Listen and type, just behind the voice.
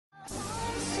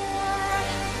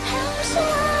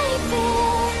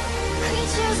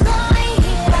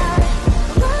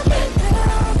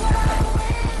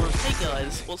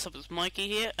what's up, it's Mikey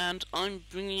here, and I'm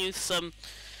bringing you some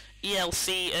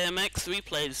ELC AMX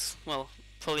replays. Well,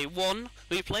 probably one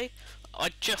replay. I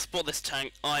just bought this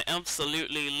tank. I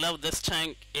absolutely love this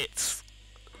tank. It's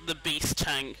the beast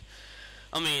tank.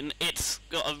 I mean, it's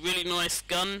got a really nice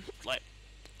gun, like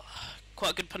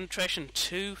quite good penetration,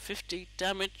 250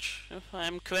 damage if I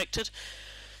am corrected,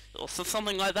 or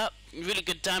something like that. Really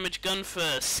good damage gun for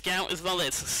a scout as well.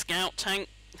 It's a scout tank,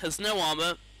 has no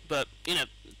armor, but you know,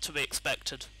 to be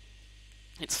expected.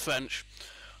 It's French,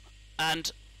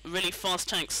 and really fast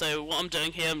tank. So what I'm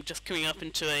doing here, I'm just coming up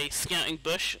into a scouting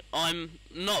bush. I'm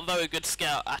not a very good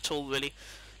scout at all, really.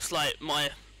 It's like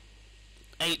my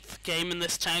 8th game in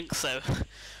this tank, so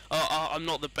I'm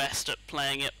not the best at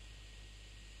playing it.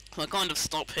 So I kind of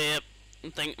stop here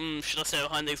and think, should I stay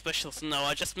behind these bushes? No,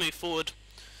 I just move forward.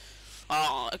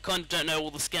 I kind of don't know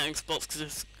all the scouting spots because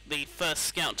it's the first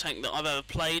scout tank that I've ever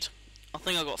played. I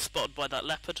think I got spotted by that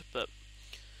leopard, but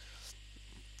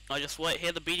I just wait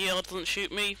here. The BDR doesn't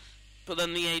shoot me, but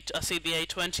then I see the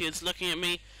A20 is looking at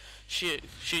me,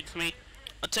 shoots me.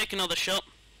 I take another shot.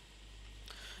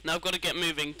 Now I've got to get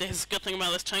moving. This is a good thing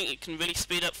about this tank, it can really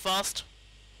speed up fast,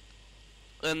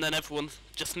 and then everyone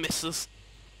just misses.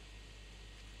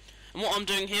 And what I'm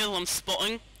doing here, I'm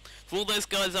spotting for all those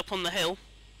guys up on the hill.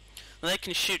 They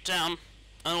can shoot down,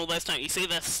 and all those tanks, you see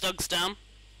their stugs down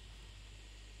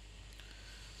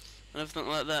and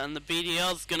everything like that, and the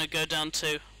BDR's gonna go down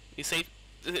too. You see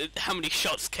how many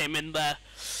shots came in there.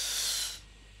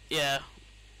 Yeah.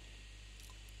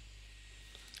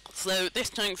 So this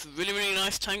tank's a really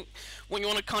nice tank. When you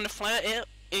want to kind of play it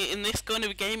in this kind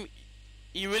of game,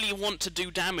 you really want to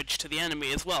do damage to the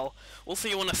enemy as well. Also,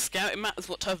 you want to scout map as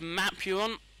what type of map you're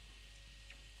on.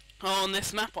 On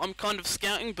this map, I'm kind of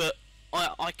scouting, but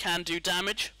I can do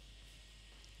damage.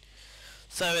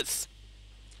 So it's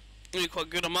really quite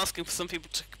good. I'm asking for some people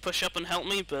to push up and help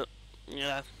me, but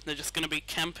yeah, they're just going to be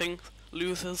camping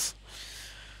losers.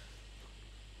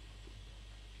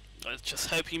 I just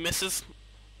hope he misses.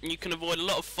 You can avoid a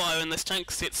lot of fire in this tank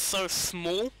because it's so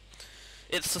small.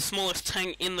 It's the smallest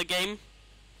tank in the game.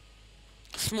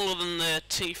 Smaller than the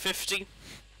T50,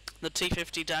 the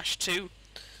T50-2.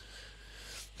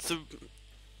 So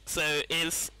it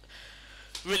is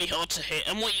really hard to hit.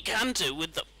 And what you can do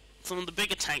with some of the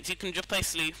bigger tanks, you can just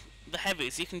basically, the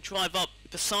heavies, you can drive up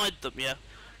beside them, yeah,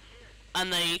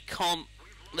 and they can't,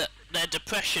 their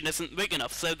depression isn't big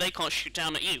enough, so they can't shoot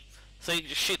down at you. So you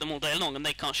just shoot them all day long, and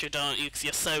they can't shoot down at you because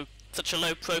you're such a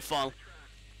low profile.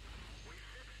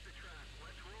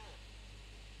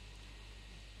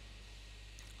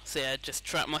 So yeah, just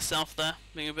trapped myself there,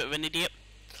 being a bit of an idiot.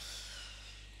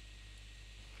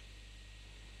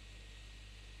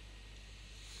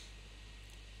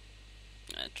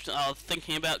 I was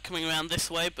thinking about coming around this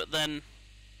way, but then,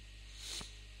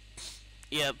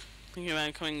 yeah, thinking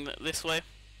around coming this way.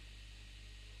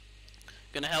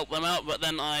 Gonna help them out, but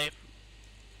then I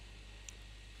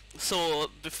saw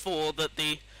before that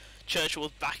the church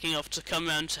was backing off to come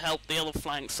around to help the other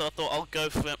flank, so I thought I'll go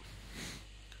for it.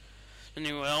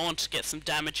 Anyway, I want to get some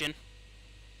damage in.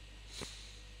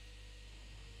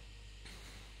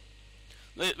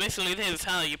 Basically, this is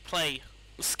how you play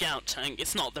Scout tank.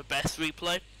 It's not the best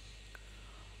replay,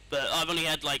 but I've only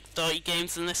had like 30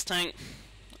 games in this tank.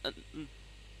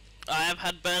 I have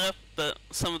had better, but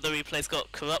some of the replays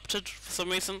got corrupted for some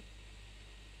reason.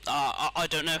 I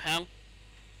don't know how.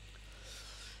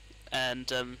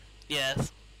 And yeah,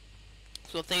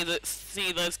 so I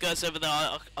see those guys over there.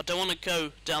 I don't want to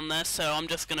go down there, so I'm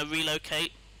just gonna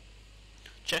relocate,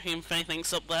 checking if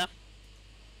anything's up there.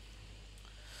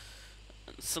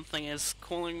 And something is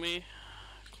calling me.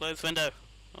 Close window.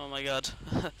 Oh my god.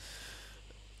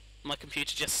 My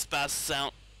computer just spazzes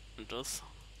out. It does.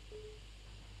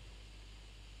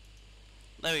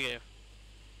 There we go.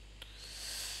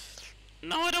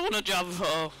 No, I don't want to Java.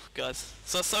 Oh, guys.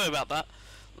 So sorry about that.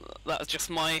 That was just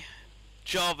my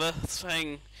Java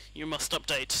saying you must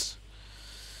update.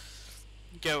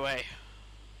 Go away.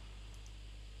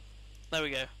 There we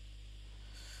go.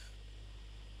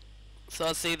 So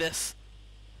I see this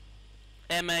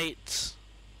M8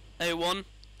 A1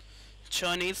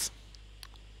 Chinese,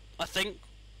 I think.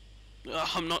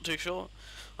 I'm not too sure.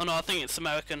 Oh no, I think it's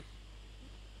American.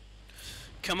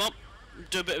 Come up,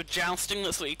 do a bit of jousting.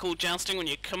 That's what you call jousting. When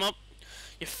you come up,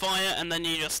 you fire and then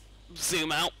you just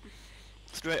zoom out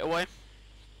straight away.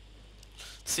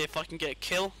 See if I can get a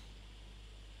kill.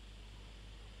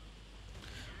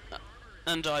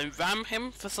 And I ram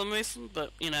him for some reason,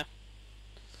 but you know.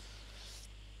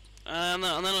 And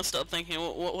then I start thinking,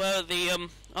 where are the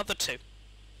other two?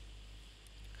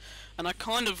 And I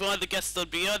kind of either guessed they'd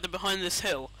be either behind this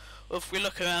hill if we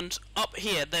look around up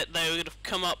here, they would have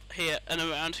come up here and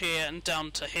around here and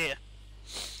down to here,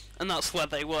 and that's where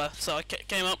they were. So I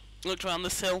came up, looked around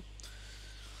this hill,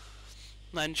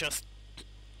 then just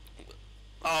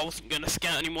I wasn't going to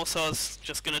scout anymore, so I was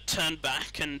just going to turn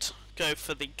back and go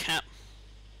for the cap,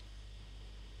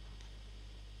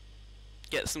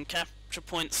 get some capture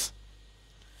points.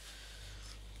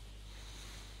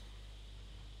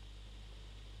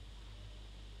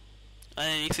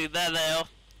 And you see there they are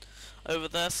over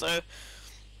there, so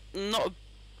not a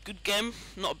good game,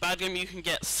 not a bad game. You can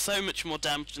get so much more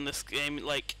damage in this game.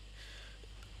 Like,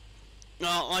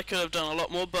 I could have done a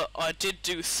lot more, but I did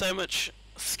do so much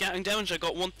scouting damage. I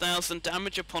got 1000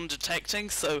 damage upon detecting,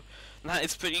 so that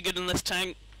is pretty good in this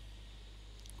tank.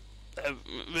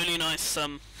 Really nice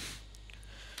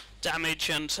damage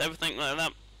and everything like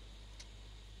that.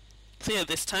 So yeah,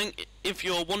 this tank, if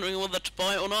you're wondering whether to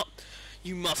buy it or not,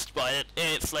 you must buy it.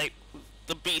 It's like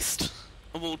the beast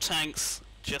of all tanks,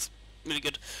 just really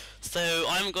good. So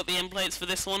I haven't got the end plates for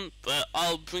this one, but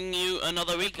I'll bring you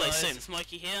another replay soon. It's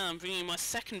Mikey here. I'm bringing you my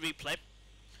second replay.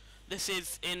 This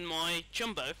is in my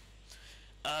jumbo.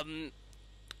 There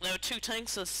are two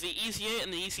tanks. There's the Easy 8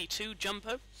 and the Easy 2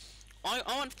 jumbo. I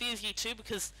went for the Easy 2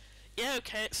 because, yeah,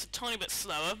 okay, it's a tiny bit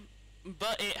slower,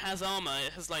 but it has armor.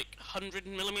 It has like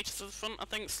 100mm at the front, I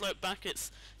think. Slope back,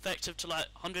 it's effective to like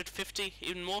 150,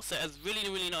 even more. So it has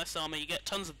really nice armor. You get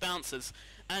tons of bounces,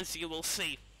 as you will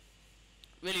see.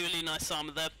 Really nice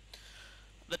armor there.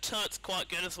 The turret's quite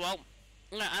good as well.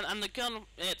 Yeah, and the gun,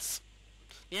 it's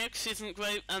the X isn't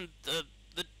great, and the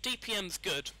DPM's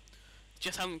good.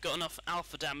 Just haven't got enough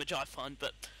alpha damage, I find.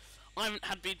 But I haven't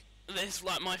had this is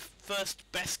like my first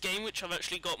best game, which I've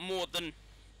actually got more than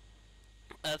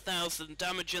 1000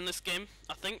 damage in this game,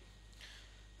 I think.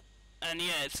 And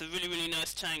yeah, it's a really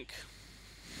nice tank.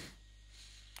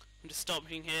 I'm just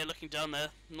stopping here, looking down there.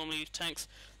 Normally tanks.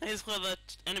 Here's where the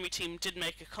enemy team did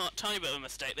make a tiny bit of a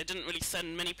mistake. They didn't really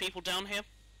send many people down here.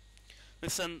 They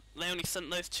only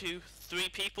sent those 3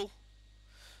 people.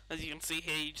 As you can see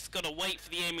here, you just gotta wait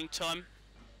for the aiming time,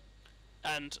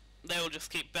 and they will just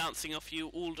keep bouncing off you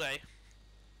all day.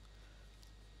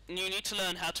 And you need to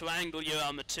learn how to angle your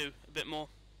armor too, a bit more.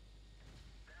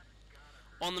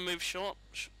 On the move shot,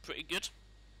 pretty good.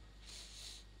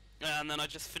 And then I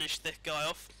just finished this guy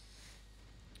off.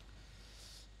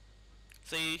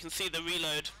 So you can see the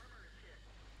reload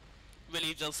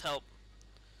really does help.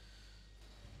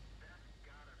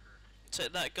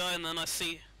 Take that guy, and then I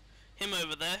see him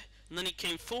over there, and then he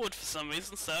came forward for some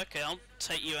reason, so okay, I'll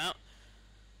take you out.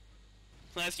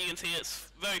 So as you can see, it's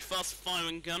very fast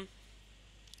firing gun,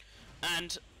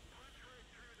 and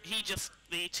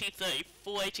the T-30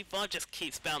 485 just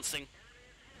keeps bouncing.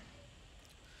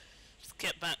 Just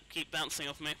keep bouncing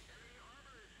off me.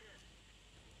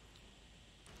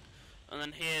 And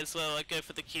then here as well, I go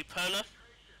for the Q-Polar.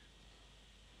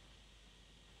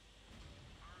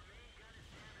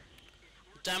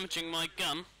 Damaging my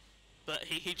gun, but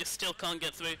he just still can't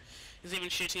get through. He's even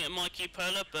shooting at my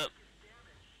Q-Polar, but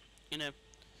you know,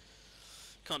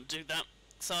 can't do that.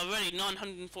 So already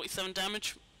 947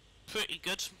 damage, pretty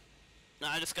good.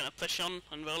 Now I'm just gonna push on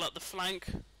and roll up the flank.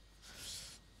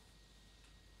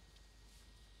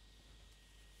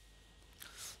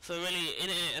 So really,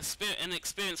 an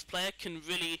experienced player can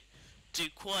really do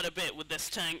quite a bit with this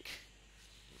tank.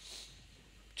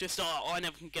 Just I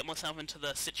never can get myself into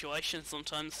the situation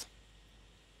sometimes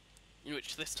in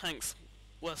which this tank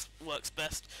works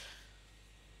best,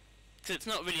 because it's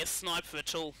not really a sniper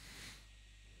at all.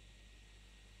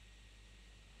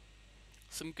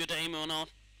 Some good aim on our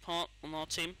part, on our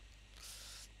team.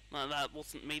 No, that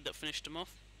wasn't me that finished him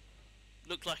off.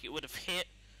 Looked like it would have hit,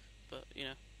 but you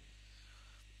know.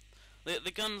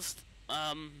 The guns,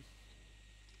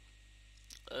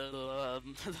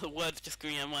 the words just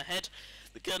going out of my head.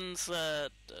 The gun's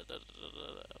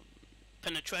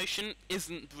penetration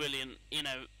isn't brilliant. You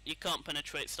know, you can't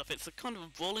penetrate stuff. It's a kind of a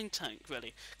brawling tank,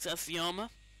 really. So that's the armor.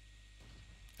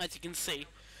 As you can see,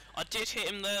 I did hit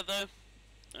him there, though.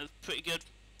 That was pretty good.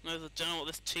 I don't know what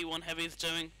this T1 Heavy is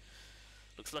doing.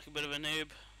 Looks like a bit of a noob.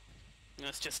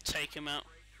 Let's just take him out.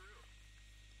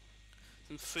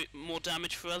 Some more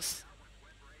damage for us.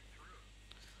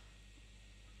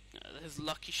 His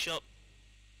lucky shot.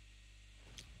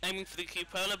 Aiming for the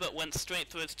Q-Polar, but went straight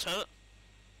through his turret.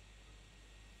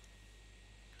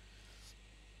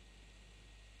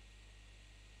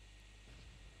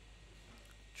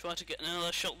 Try to get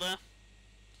another shot there.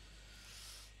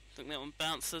 I think that one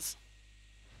bounces.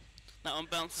 That one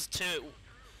bounces too.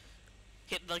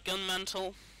 Hit the gun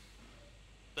mantle.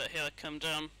 But here I come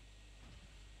down.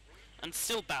 And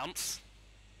still bounce.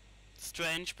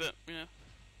 Strange, but you know.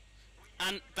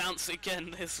 And bounce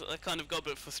again, I kind of got a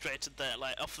bit frustrated there,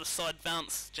 like off the side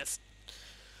bounce, just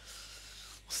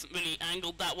wasn't really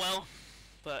angled that well,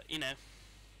 but you know,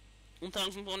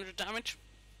 1,400 damage,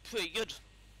 pretty good,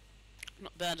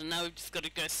 not bad. And now we've just got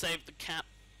to go save the cat.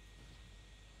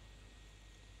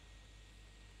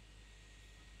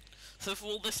 So for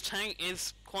all, this tank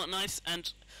is quite nice,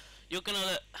 and you're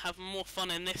gonna have more fun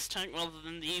in this tank rather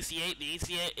than the Easy 8. The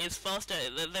Easy 8 is faster,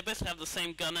 they both have the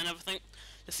same gun and everything,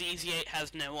 just the Easy 8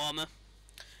 has no armor,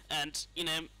 and you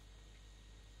know,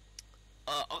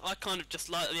 I kind of just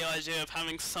like the idea of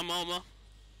having some armor.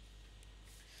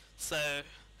 So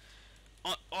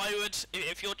I would,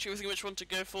 if you're choosing which one to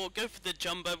go for the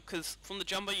Jumbo, because from the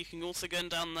Jumbo you can also go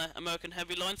down the American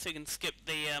Heavy line, so you can skip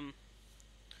the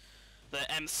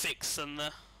M6 and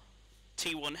the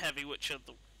T1 Heavy, which are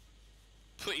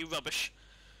pretty rubbish.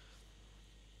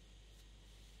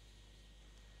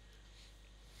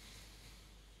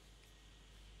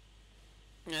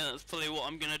 Yeah, that's probably what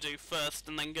I'm gonna do first,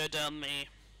 and then go down the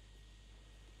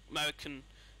American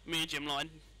medium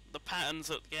line. The patterns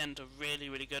at the end are really,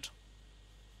 really good.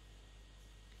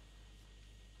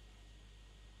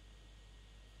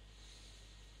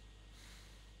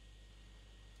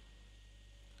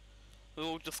 We're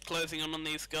all just closing in on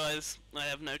these guys. I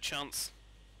have no chance.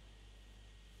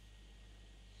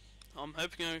 I'm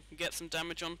hoping I can get some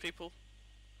damage on people.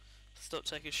 Stop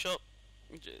taking a shot.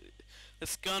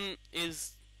 This gun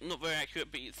is not very accurate,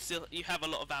 but you have a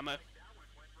lot of ammo.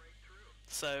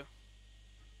 So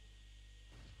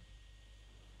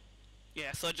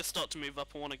yeah, so I just start to move up.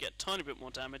 I want to get a tiny bit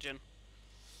more damage in.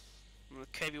 And the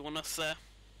KV-1 us there.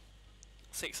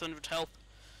 600 health.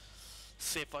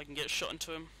 See if I can get a shot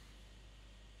into him.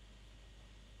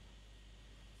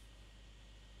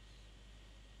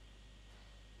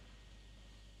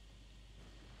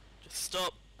 Just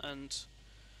stop and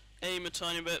aim a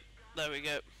tiny bit. There we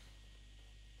go.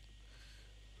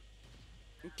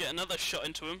 Get another shot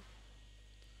into him.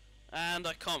 And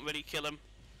I can't really kill him.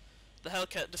 The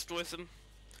Hellcat destroys him.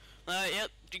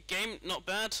 Yep, good game, not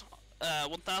bad.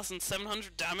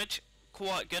 1,700 damage,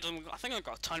 quite good. And I think I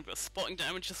got a tiny bit of spotting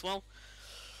damage as well.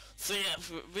 So yeah,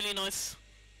 really nice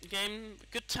game.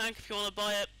 Good tank if you want to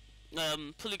buy it.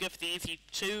 Probably go for the Easy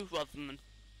 2 rather than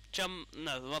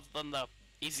rather than the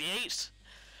Easy 8.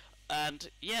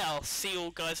 And yeah, I'll see you all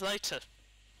guys later.